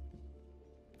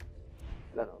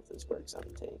 I don't know if this works on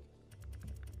the tank.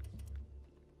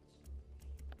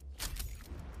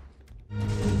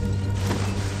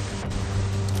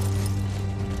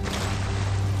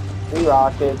 Three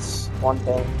rockets, one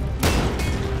tank.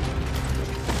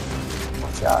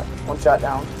 One shot. One shot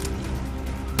down.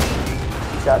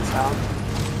 Two shots down.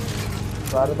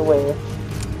 Go out of the way.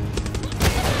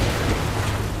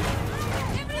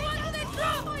 Everyone to the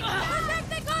truck! Protect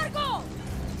the cargo!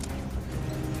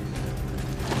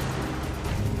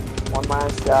 One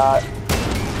last shot.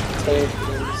 Tank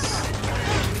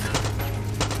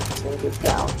is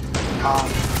down.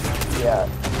 Yeah.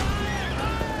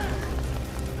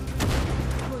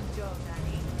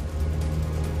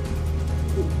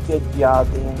 Good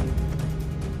job, Danny.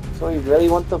 So we really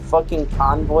want the fucking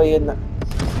convoy in the...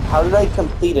 How did I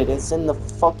complete it? It's in the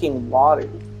fucking water.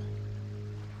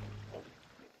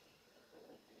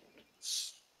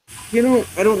 You know,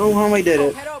 I don't know how I did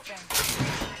it, Head open.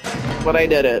 but I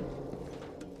did it.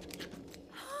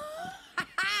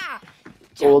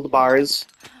 Gold bars.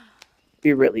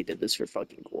 We really did this for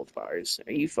fucking gold bars.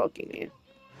 Are you fucking me?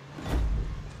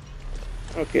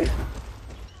 Okay.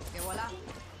 Que voila.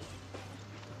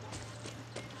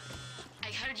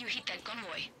 I heard you hit that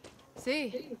convoy.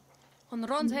 See?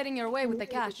 Honron's heading your way with the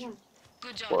cash.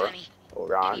 Good job, Or Danny. Any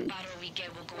Oran. battle we get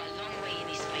will go a long way in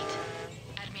this fight.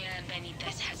 Admiral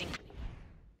Benitez has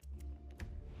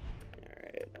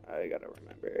Alright, I gotta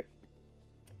remember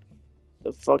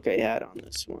the fuck I had on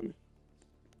this one.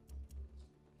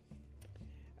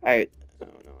 I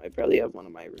don't know, I probably have one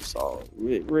of my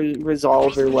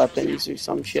resolver weapons or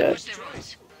some shit. Cross the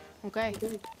roads. Okay.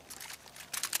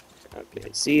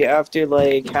 Okay, see, after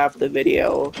like half the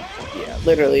video, yeah,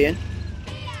 literally,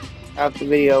 half the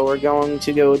video, we're going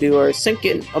to go do our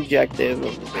second objective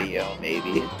of the video,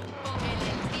 maybe.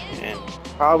 And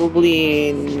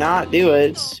probably not do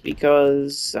it,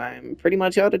 because I'm pretty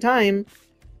much out of time.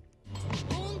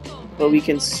 But we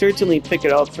can certainly pick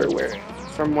it up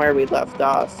from where we left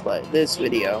off, like this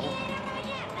video.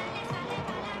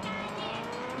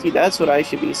 See, that's what I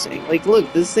should be saying. Like,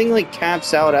 look, this thing like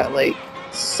caps out at like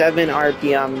 7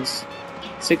 RPMs,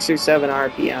 6 or 7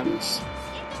 RPMs.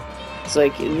 It's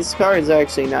like, this car is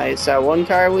actually nice. That one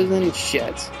car wasn't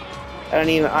shit.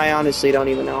 I honestly don't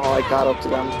even know how I caught up to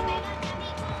them.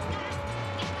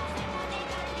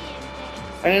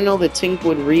 I didn't know the tank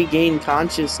would regain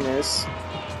consciousness.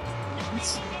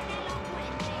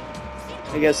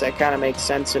 I guess that kind of makes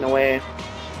sense in a way.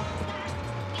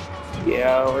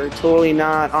 Yeah, we're totally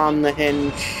not on the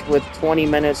hinge with 20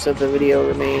 minutes of the video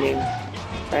remaining.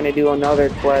 Trying to do another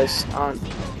quest on...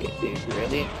 Dude,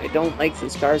 really? I don't like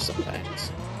this car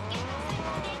sometimes.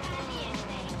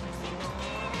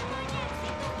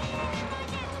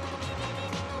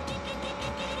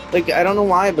 Like, I don't know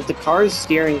why, but the car's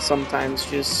steering sometimes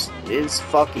just is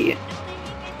fucky.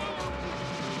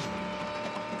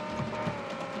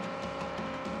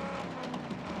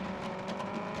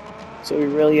 So we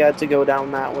really had to go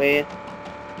down that way.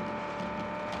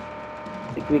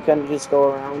 Like, we couldn't just go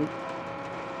around.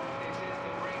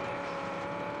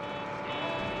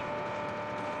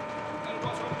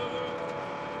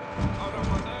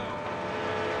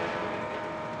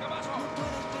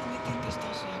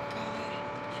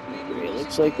 It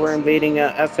looks like we're invading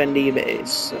a FND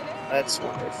base. So that's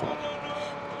wonderful.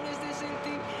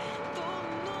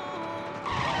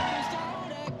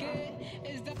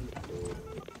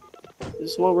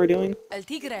 This is what we're doing? El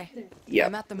Tigre. Yeah.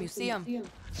 I'm at the museum.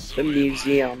 The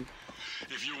museum.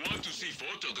 If you want to see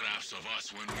photographs of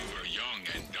us when we were young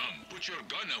and dumb, put your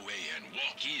gun away and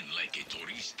walk in like a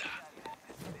turista.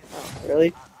 Oh,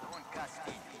 really?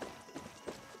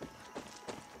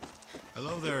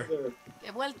 Hello there.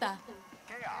 Que vuelta.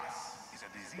 Oh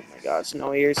my gosh,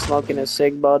 no, you're smoking a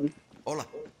cig, bud. Hola.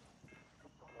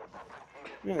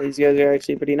 Yeah, these guys are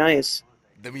actually pretty nice.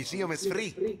 The museum is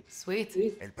free. Sweet.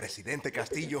 El Presidente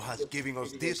Castillo has given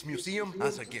us this museum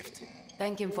as a gift.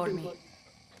 Thank him for me.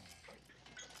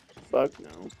 Fuck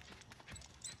no.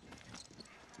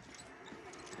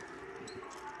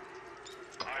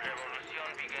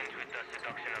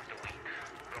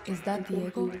 Is that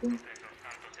Diego?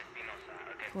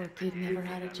 Poor kid never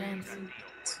had a chance.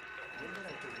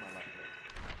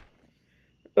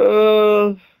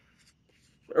 A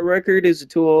record is a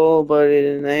tool, but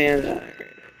in the hand,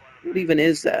 what even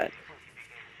is that?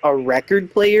 A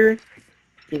record player?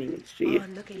 Can't even see it.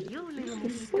 Look at you, little What the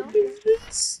fuck is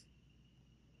this?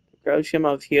 Crushing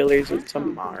of healers of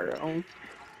tomorrow.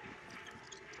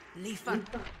 Lifa.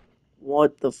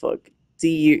 What the fuck?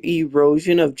 The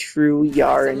erosion of true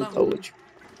yarn poetry.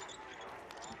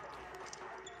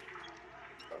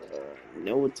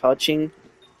 No touching.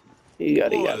 You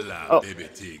gotta get. Hola, Oh, baby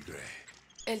tigre.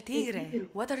 El Tigre,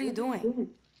 what are you doing?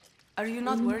 Are you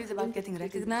not worried about getting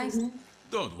recognized?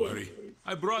 Don't worry.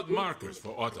 I brought markers for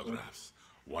autographs.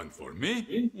 One for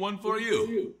me, one for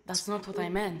you. That's not what I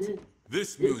meant.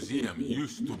 This museum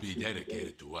used to be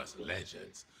dedicated to us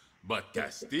legends, but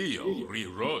Castillo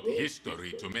rewrote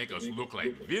history to make us look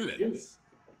like villains.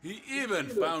 He even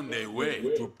found a way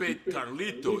to paint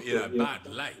Carlito in a bad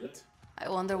light. I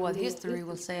wonder what history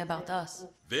will say about us.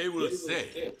 They will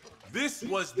say, this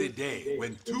was the day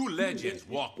when two legends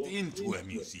walked into a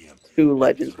museum. two and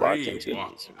legends walked three into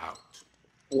walked these. out.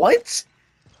 What?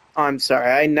 I'm sorry,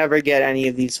 I never get any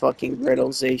of these fucking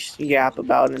riddles they yap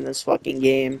about in this fucking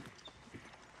game.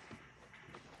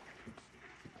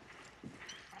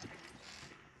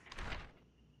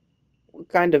 What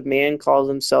kind of man calls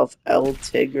himself El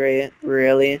Tigre?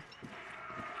 Really?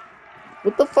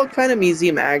 What the fuck kind of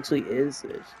museum actually is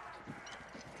this?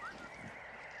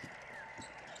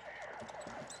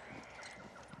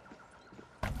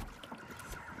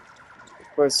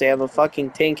 Of course, they have a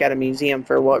fucking tank at a museum.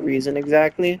 For what reason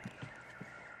exactly?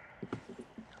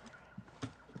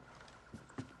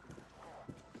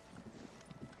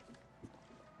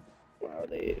 Wow,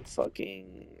 they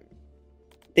fucking...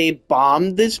 They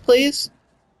bombed this place?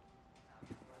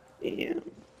 Damn.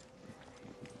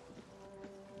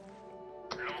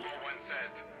 Logo once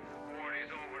said, war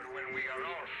is over when we are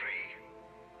all free.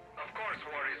 Of course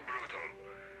war is brutal.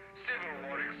 Civil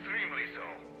war extremely so.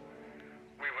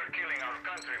 We were killing our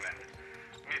countrymen,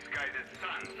 misguided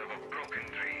sons of a broken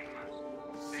dream.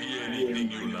 See anything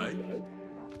you like?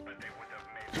 But they would have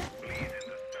made us bleed in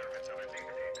the service of a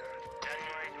dictator.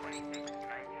 January 26,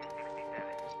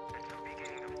 1967. At the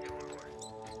beginning of civil war.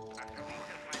 After weeks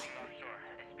of fighting offshore,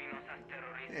 Espinosa's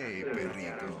terrorists... Hey,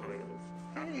 perrito.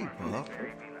 Hey, pup.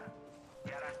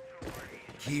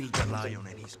 Kill the lion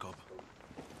and his cub.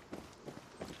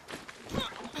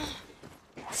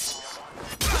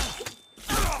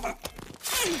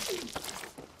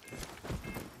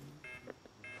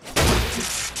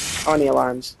 How many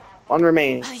alarms? One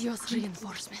remaining. Adios,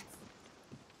 reinforcements.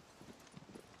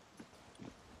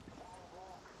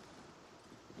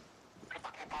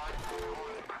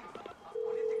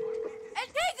 El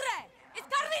Tigre! Is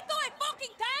Carlito a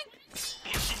fucking tank?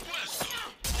 Por supuesto.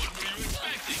 What were you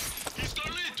expecting? He's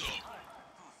Carlito.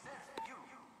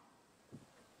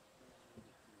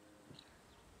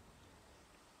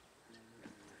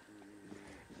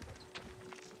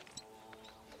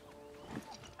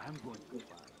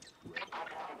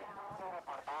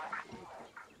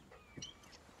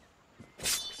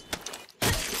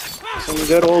 Some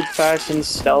good old-fashioned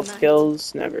stealth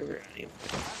kills. Never hurt anyone.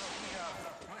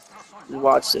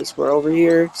 Watch this. We're over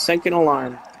here. Second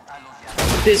alarm.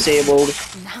 Disabled.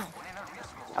 Now.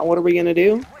 Now what are we gonna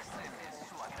do?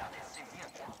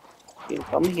 You can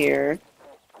come here.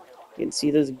 You can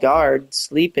see this guard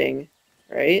sleeping,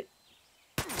 right?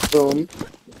 Boom.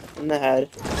 In the head.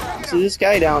 See this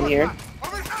guy down here.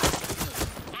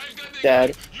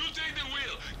 Dead. You take the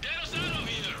wheel. Get us out of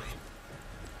here.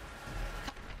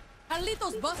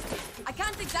 Carlito's busted. I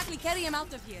can't exactly carry him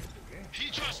out of here. He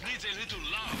just needs a little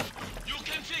love. You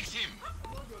can fix him.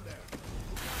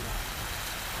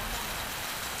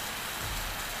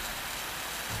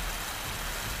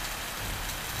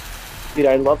 Dude,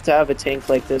 I'd love to have a tank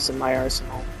like this in my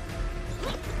arsenal.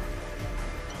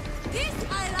 This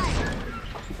I like.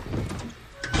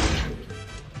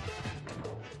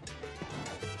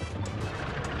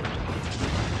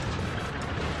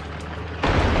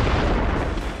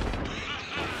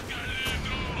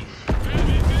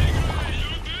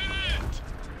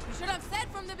 You should have said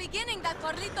from the beginning that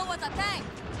Carlito was a tank.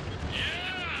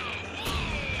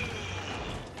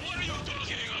 What are you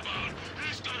talking about?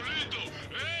 It's Carlito.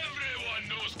 Everyone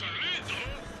knows Carlito.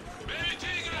 Baby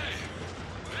Tigre.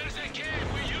 There's a cave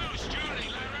we used during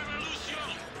La Revolution.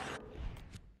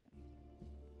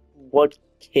 What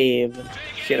cave?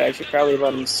 Shit, I should probably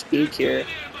let him speak here.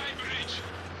 Nearby bridge.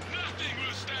 Nothing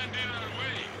will stand in our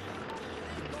way.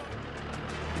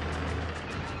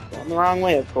 Going the wrong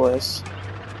way, of course.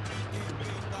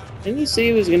 Didn't you say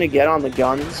he was gonna get on the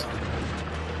guns?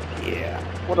 Yeah,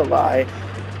 what a lie.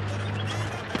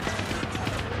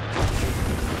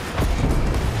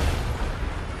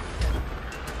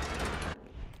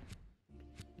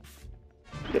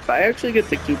 If I actually get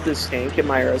to keep this tank in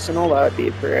my arsenal, that would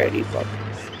be pretty fucking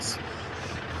nice.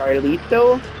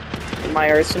 Carlito in my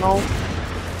arsenal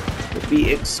would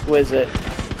be exquisite.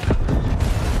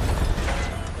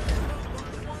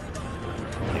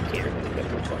 I can't really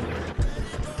get my fucking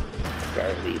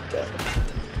Carlito.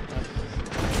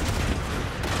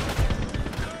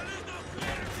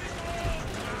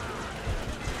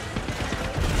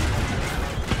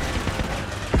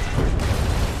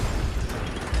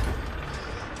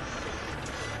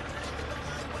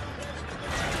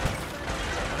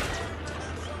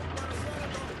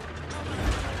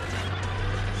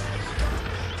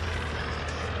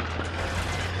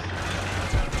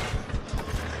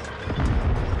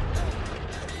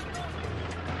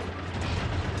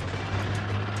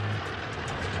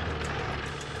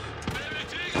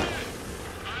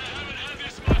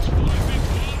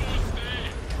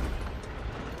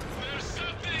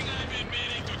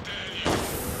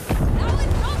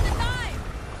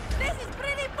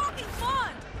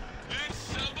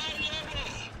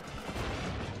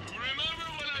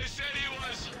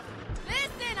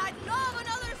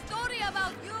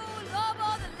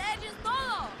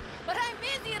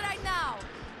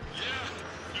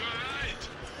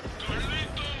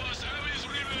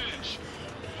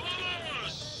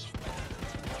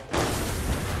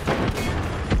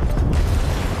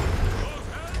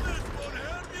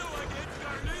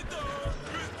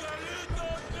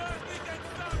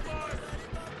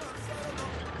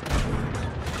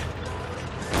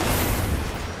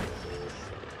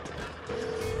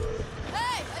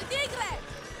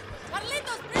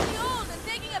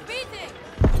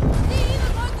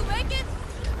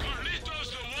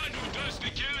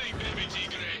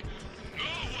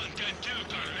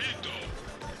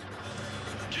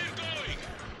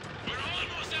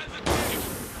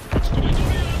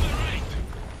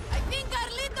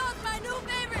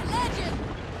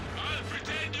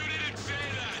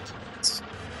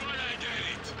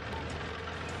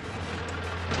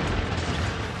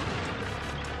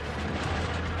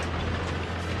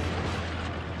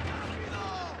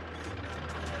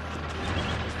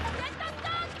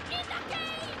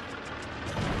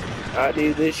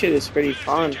 Dude, this shit is pretty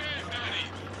fun.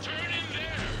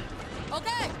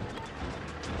 Okay.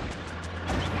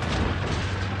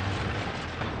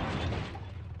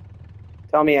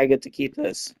 Tell me I get to keep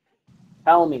this.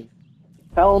 Tell me.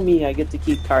 Tell me I get to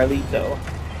keep Carlito.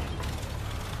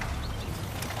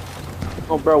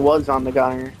 Oh, bro was on the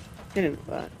gunner. Didn't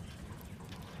know that.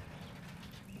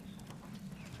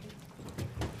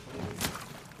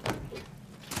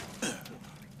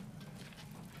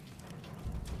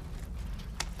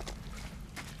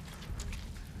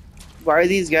 Why are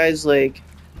these guys like...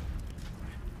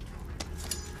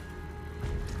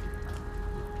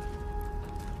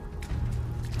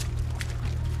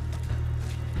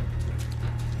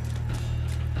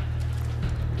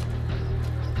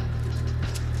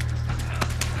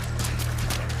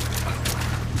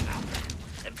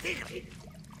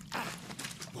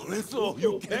 Lorenzo,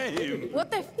 you came!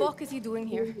 What the fuck is he doing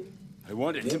here? I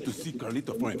wanted him to see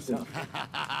Carlito for himself.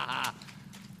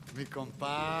 Mi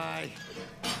compay.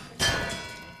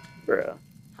 Bruh.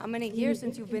 How many years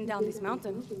since you've been down this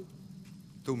mountain?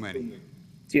 Too many.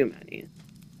 Too many.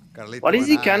 Carlito Why does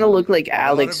he and I kind of look like have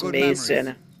a lot of Alex good Mason?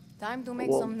 memories. Time to make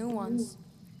Whoa. some new ones.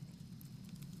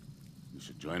 You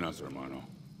should join us, hermano.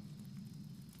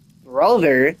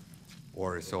 Brother?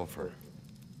 War is over.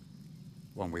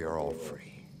 When we are all free.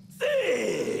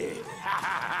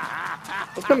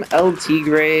 How come El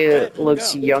Tigre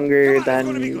looks younger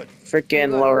than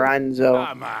frickin' Lorenzo?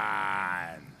 Come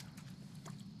on!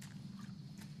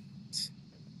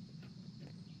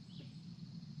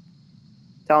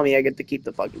 Tell me I get to keep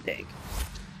the fucking tank.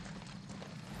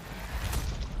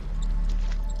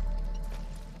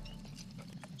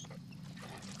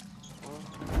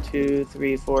 One, 2,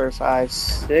 3, 4, 5,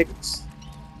 6.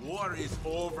 War is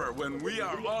over when we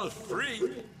are all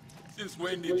free. Since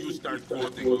when did you start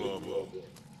quoting Lobo?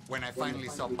 When I finally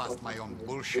saw past my own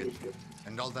bullshit,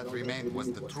 and all that remained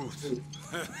was the truth.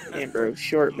 Man, bro,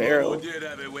 short barrel. Lobo did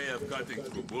have a way of cutting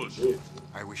through bullshit.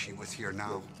 I wish he was here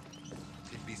now.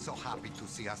 He'd be so happy to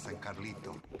see us and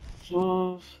Carlito.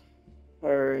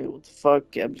 Alright, what the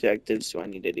fuck objectives do I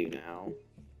need to do now?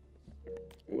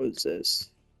 What is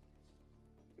this?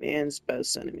 Man's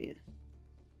best enemy.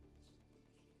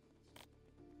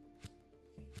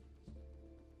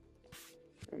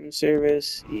 Home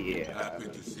service? Yeah. Happy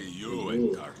to see you and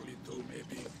Carlito,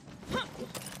 maybe.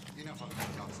 You know how much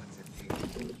nonsense it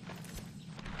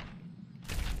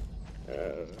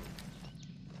is.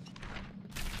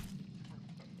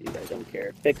 Dude, I don't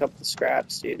care. Pick up the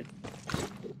scraps, dude.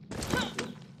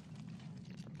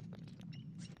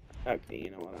 Okay,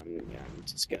 you know what? I'm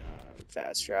just gonna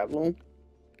fast travel.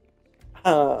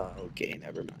 Okay,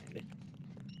 never mind.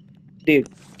 Dude,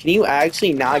 can you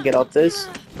actually not get up this?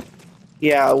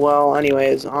 Yeah, well,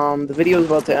 anyways, the video is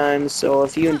about to end, so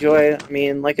if you enjoyed, I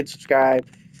mean, like and subscribe,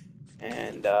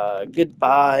 and,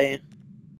 goodbye.